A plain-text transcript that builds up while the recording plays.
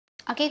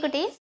Okay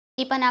குட்டீஸ்,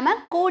 இப்போ நாம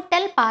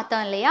கூட்டல்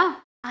பார்த்தோம் இல்லையா?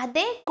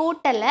 அதே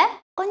கூட்டல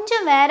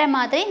கொஞ்சம் வேற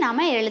மாதிரி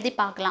நாம எழுதி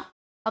பார்க்கலாம்.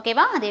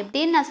 ஓகேவா? அது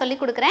எப்படின்னு நான் சொல்லி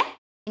கொடுக்குறேன்.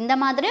 இந்த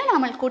மாதிரியும்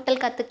நாம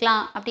கூட்டல்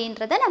கத்துக்கலாம்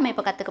அப்படின்றத நம்ம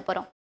இப்போ கத்துக்க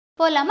போறோம்.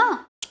 போலாமா?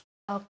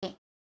 ஓகே.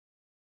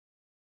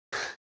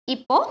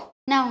 இப்போ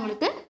நான்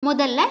உங்களுக்கு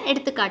முதல்ல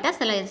எடுத்துக்காட்டா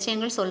சில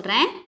விஷயங்கள்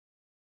சொல்றேன்.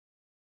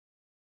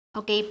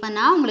 ஓகே, இப்போ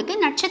நான் உங்களுக்கு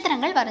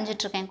நட்சத்திரங்கள்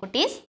வரைஞ்சிட்டு இருக்கேன்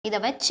குட்டீஸ். இதை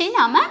வச்சு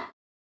நாம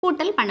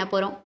கூட்டல் பண்ண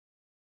போறோம்.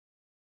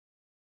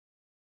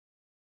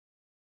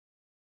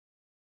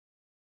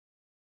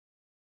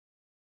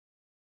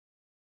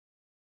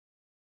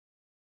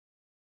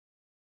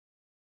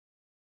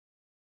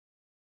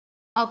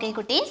 ஓகே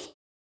குட்டீஸ்,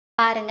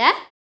 பாருங்க.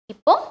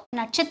 இப்போ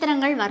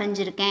நட்சத்திரங்கள்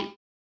வரைஞ்சிருக்கேன்.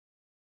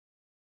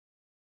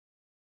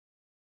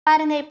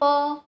 பாருங்க, இப்போ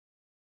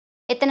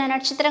எத்தனை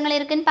நட்சத்திரங்கள்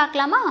இருக்குன்னு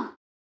பார்க்கலாமா?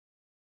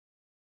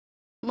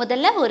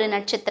 முதல்ல ஒரு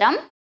நட்சத்திரம்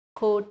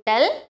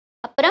கூட்டல்,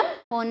 அப்புறம்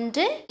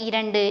 1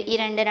 2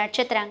 2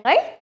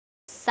 நட்சத்திரங்கள்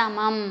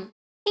சமம்.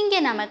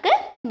 இங்கே நமக்கு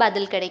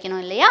பதில்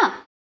கிடைக்கணும் இல்லையா?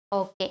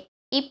 ஓகே,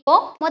 இப்போ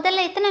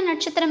முதல்ல எத்தனை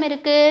நட்சத்திரம்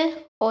இருக்கு?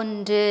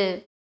 1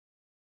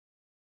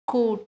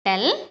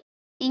 கூட்டல்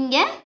இங்க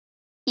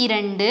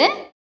 2.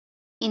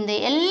 இந்த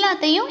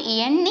எல்லாத்தையும்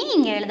எண்ணி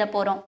இங்க எழுத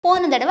போறோம்.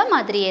 போன தடவை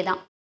மாதிரியே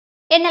தான்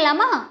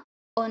எண்ணலாமா?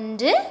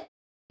 1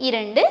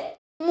 2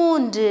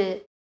 3.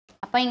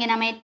 அப்ப இங்க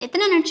நம்ம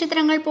எத்தனை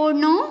நட்சத்திரங்கள்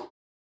போடணும்?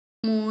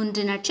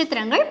 3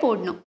 நட்சத்திரங்கள்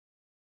போடணும்.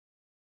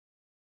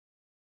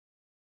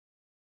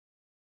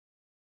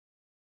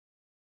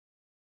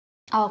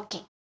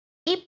 ஓகே,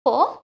 இப்போ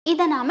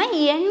இத நாம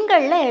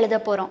எண்கள்ல எழுத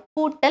போறோம்.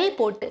 கூட்டல்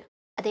போட்டு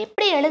அது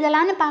எப்படி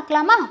எழுதலாம்னு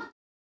பார்க்கலாமா?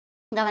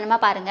 கவனமா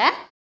பாருங்க,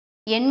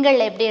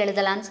 எண்கள்ல எப்படி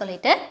எழுதலாம்னு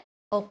சொல்லிட்டு.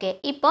 ஓகே,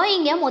 இப்போ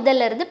இங்க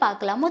முதல்ல இருந்து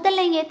பார்க்கலாம்.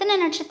 முதல்ல இங்க எத்தனை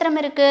நட்சத்திரம்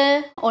இருக்கு?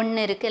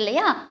 1 இருக்கு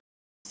இல்லையா?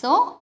 சோ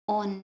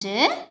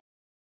 1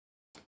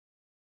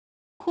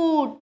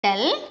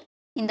 கூட்டல்,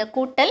 இந்த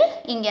கூட்டல்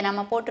இங்க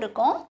நம்ம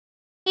போட்டிருக்கோம்.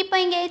 இப்போ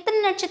இங்க எத்தனை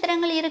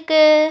நட்சத்திரங்கள்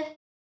இருக்கு?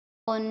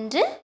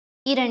 1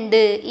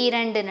 2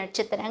 2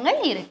 நட்சத்திரங்கள்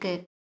இருக்கு.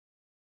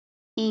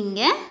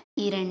 இங்க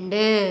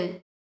 2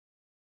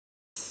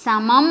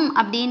 சமம்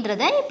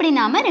அப்படின்றத இப்படி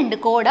நாம 2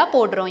 கோடா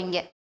போடுறோம் இங்க.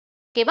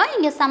 ஓகேவா?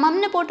 இங்க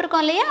சமம்னு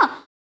போட்டிருக்கோம் இல்லையா?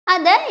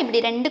 அத இப்படி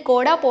 2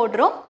 கோடா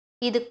போடுறோம்.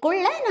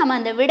 இதுக்குள்ள நம்ம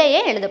அந்த விடையை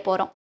எழுத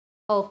போறோம்.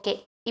 ஓகே,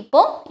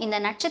 இப்போ இந்த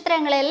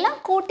நட்சத்திரங்களை எல்லாம்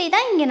கூட்டி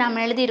தான் இங்க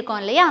நாம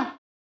எழுதியிருக்கோம் இல்லையா?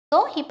 ஸோ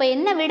இப்போ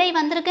என்ன விடை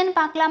வந்திருக்குன்னு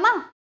பார்க்கலாமா?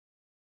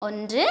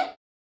 1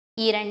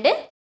 2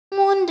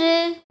 3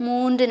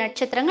 3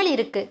 நட்சத்திரங்கள்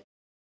இருக்கு.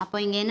 அப்போ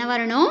இங்க என்ன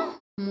வரணும்?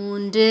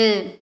 3.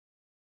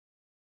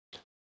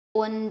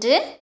 1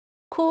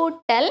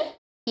 கூட்டல்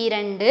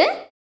 2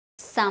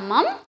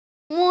 சமம்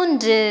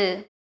 3.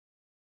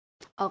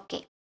 ஓகே,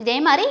 இதே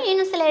மாதிரி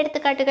இன்னும் சில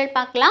எடுத்துக்காட்டுகள்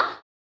பார்க்கலாம்.